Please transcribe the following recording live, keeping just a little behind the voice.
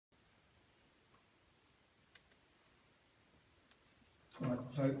Right,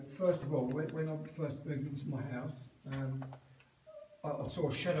 so first of all, when I first moved into my house, I saw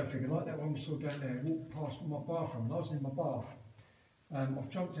a shadow figure like that one we saw down there, walked past my bathroom, and I was in my bath. I've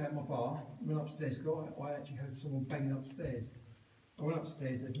jumped out of my bath, went upstairs, because I actually heard someone banging upstairs. I went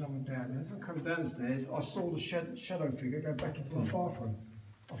upstairs, there's no one down there. As I'm coming down the stairs, I saw the shadow figure go back into my bathroom.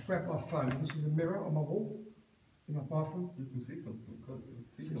 I grabbed my phone, this is a mirror on my wall, in my bathroom. You can see something.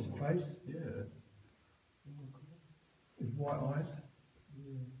 See his face? Yeah. With white eyes.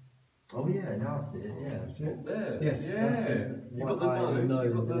 Oh yeah, now I see it, yeah. See it? There. Yes, Yeah. that's it. You've got the nose.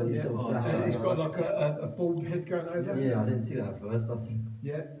 You've got the Yeah. And it's got like a bald head going over. Yeah, I didn't see that at first.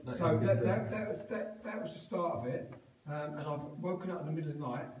 Yeah. So that was the start of it. And I've woken up in the middle of the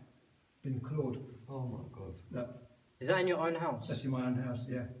night, been clawed. Oh my god. Look, Is that in your own house? that's in my own house,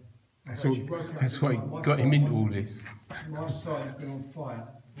 yeah. That's what got him into all this. My side has been on fire.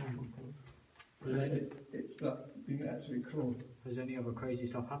 Oh my god. It's like being absolutely clawed. Has any other crazy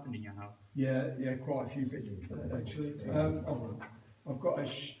stuff happened in your house? Yeah, quite a few bits actually. I've got I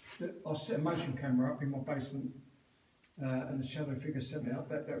set a motion camera up in my basement, and the shadow figure set me up.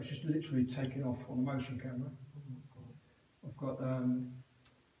 That was just literally taken off on a motion camera. I've got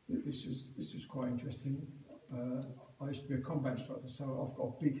this was quite interesting. I used to be a combat instructor, so I've got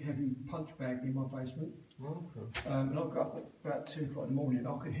a big heavy punch bag in my basement. And I got up about 2 o'clock in the morning.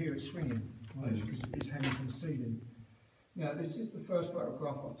 I could hear it swinging because it's hanging from the ceiling. Now, this is the first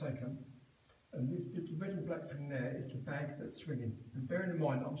photograph I've taken, and the red and black thing there is the bag that's swinging. And bearing in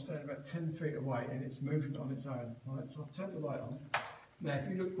mind, I'm standing about 10 feet away and it's moving on its own. Right? So I've turned the light on. Now, if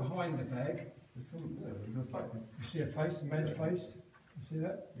you look behind the bag, There's something there. There's a face. you see a face, a man's face. You see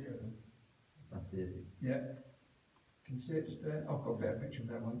that? Yeah. That's it. Yeah. Can you see it just there? I've got a better picture of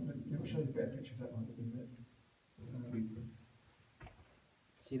that one. Let me show you a better picture of that one in a minute.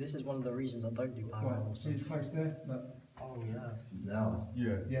 See, this is one of the reasons I don't do Right, paranormal see stuff. the face there? Look. Oh yeah. Now.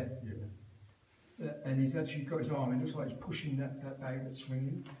 Yeah. Yeah. Yeah. And he's actually got his arm, it looks like he's pushing that bag that's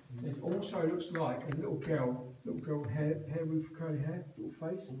swinging. It also looks like a little girl, hair with curly hair, little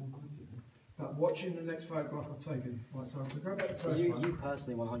face. Oh my god. But watching the next photograph I've taken, right, so if we go back to the So first you one.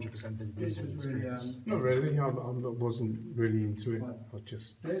 personally 100% did This the was really, experience. Not really, I wasn't really into it. Right. I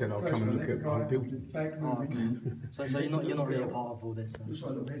just There's said the I'll first come and one, look there's at a my guy buildings. with the bag Oh, moving. So you're not really a part of all this then? Looks like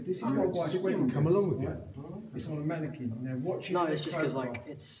a little head. This is Oh, my just wife's sit wedding and come dress, along with you. right? It's on a mannequin. Now watching No, the it's just because photograph,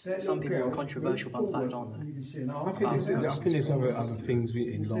 like it's that some little people are girl controversial about moves the fact, forward, aren't and they? you can see an I arm. think there's other things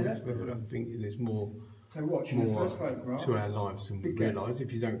in See life, that? but I think there's more So watching the more first photograph. to our lives than we Big gap. realise.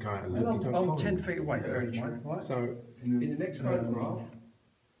 If you don't go out and And look, you I'm don't 10 find feet away, bearing in mind, right? So In the next photograph,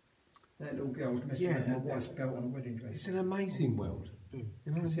 that little girl's messing Yeah, with my wife's belt on a wedding dress. it's an amazing world. You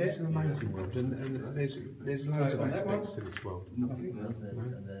know, See it's it? an amazing world, and there's loads of on that aspects to this world I think And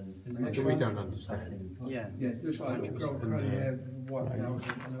then next that we one. don't understand. Yeah. Yeah, it looks like a little girl with 100%. curly hair, with white blouse,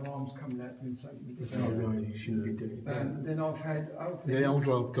 and her arms coming out doing something with No, the no, you shouldn't be doing that. Then I've had other The things.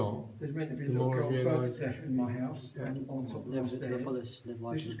 older I've got, There's meant to be a the little more I girl burnt realise- to death in my house, Yeah. on top of the Live it to the stairs. fullest, live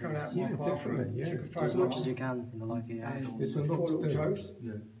life This to was the coming out fullest. of my Yeah, bathroom. definitely, yeah. Took a As much photograph. as you can in the life you have. And There's a lot 4 to little do. toes,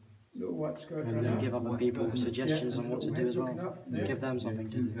 Yeah. little white skirt And going then out. give other people suggestions Yeah, on what to and do as looking well. up, yeah. Give them something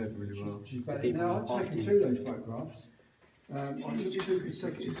to She's do. heard really well. She's The bad. people Now, on I've the taken party. 2 of those photographs. I took 2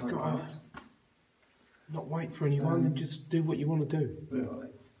 consecutive just gotta photographs. not wait for anyone and just do what you want to do. Right,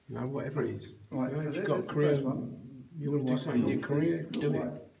 You know, whatever it is. right, You know, so if there's you've got a the career, first one. you want to do something in your career, do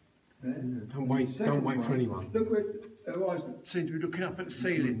it. Don't wait for anyone. Look where her eyes seem to be looking up at the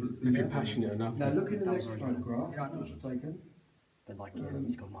ceiling. If you're passionate enough. Now look in the That next was already photograph, which I've taken. But like, yeah,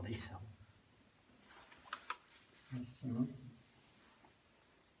 he's got money, so. That's the same one.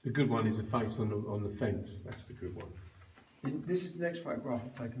 The good one is the face on the fence. That's the good one. This is the next photograph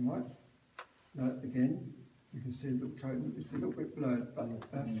I've taken, right? Again, you can see a little totem. It's a little bit blurred, but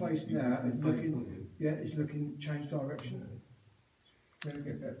her face now is looking, yeah, it's looking change direction. Let me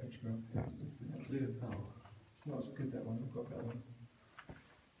get a better picture of it. It's clear as hell. It's not as good, that one. I've got that one.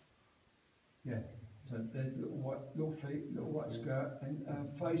 Yeah. So there's little feet, little white skirt, and her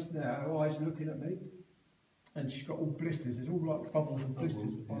face now, her eyes looking at me, and she's got all blisters. There's all like bubbles and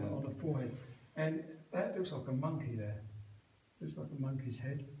blisters on her forehead, and that looks like a monkey there. Looks like a monkey's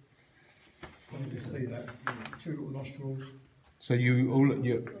head. You can see that. 2 little nostrils. So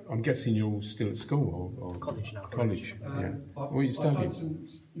I'm guessing you're all still at school or College now. College. Yeah. I've, What are you I've studying? done some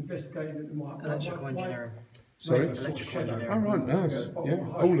investigating into my Electrical engineering. Sorry? Electrical shadow. engineering. Oh, right, nice.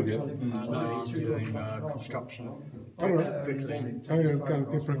 Yeah, all of you. No, he's doing construction. All right. Bricklaying. Oh, you're going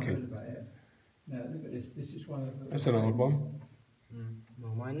to be bricking. Now look at this. This is one of the. That's an odd one.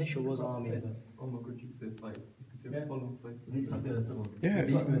 Well, my initial was army, but Oh my god, you can see the face. You can It's a follow place. It looks like a sort of Yeah.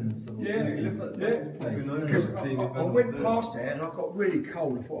 demon sort of. Yeah, It looks like yeah. something's popping over. Because and seeing if I anyone's went there. past it and I got really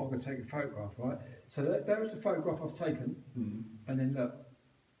cold. I thought I could take a photograph, right? So there was the photograph I've taken, and then look,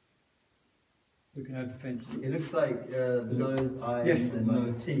 looking over the fence. It looks like the nose, eyes, Yes. and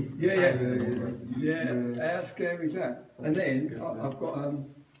like the teeth. Yeah. How scary is that? And then I've got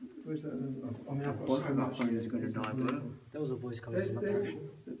where's that? I mean, I've got Both so of our much. phones are going to die, bro. There was a voice coming There's from that direction.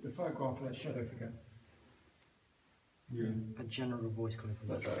 the photograph of that shadow figure. Yeah. A general voice coming from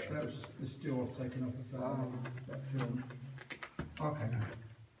that direction. That was just the still I've taken off of that film. Okay.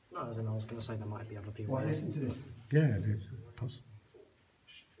 No, as in I was going to say there might be other people. Right, there. listen to this. Yeah, it is. Possible.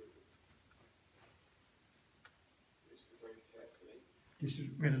 This is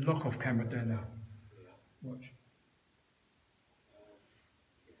we had a lock-off camera down there. Watch.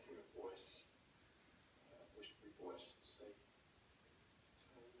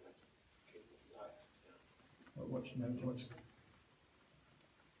 Right, watch now. Watch.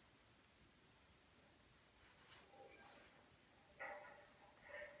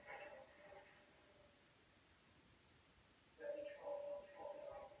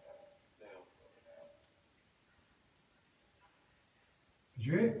 Did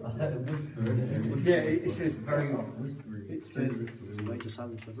you hear it? I heard a whisper in it. Yeah, it says Very whispery. It says It's a way to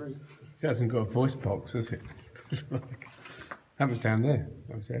silence the room. It hasn't got a voice box, has it? That was down there.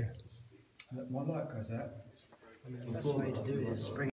 That was there. that my light goes out. I mean, the best way to do it is bring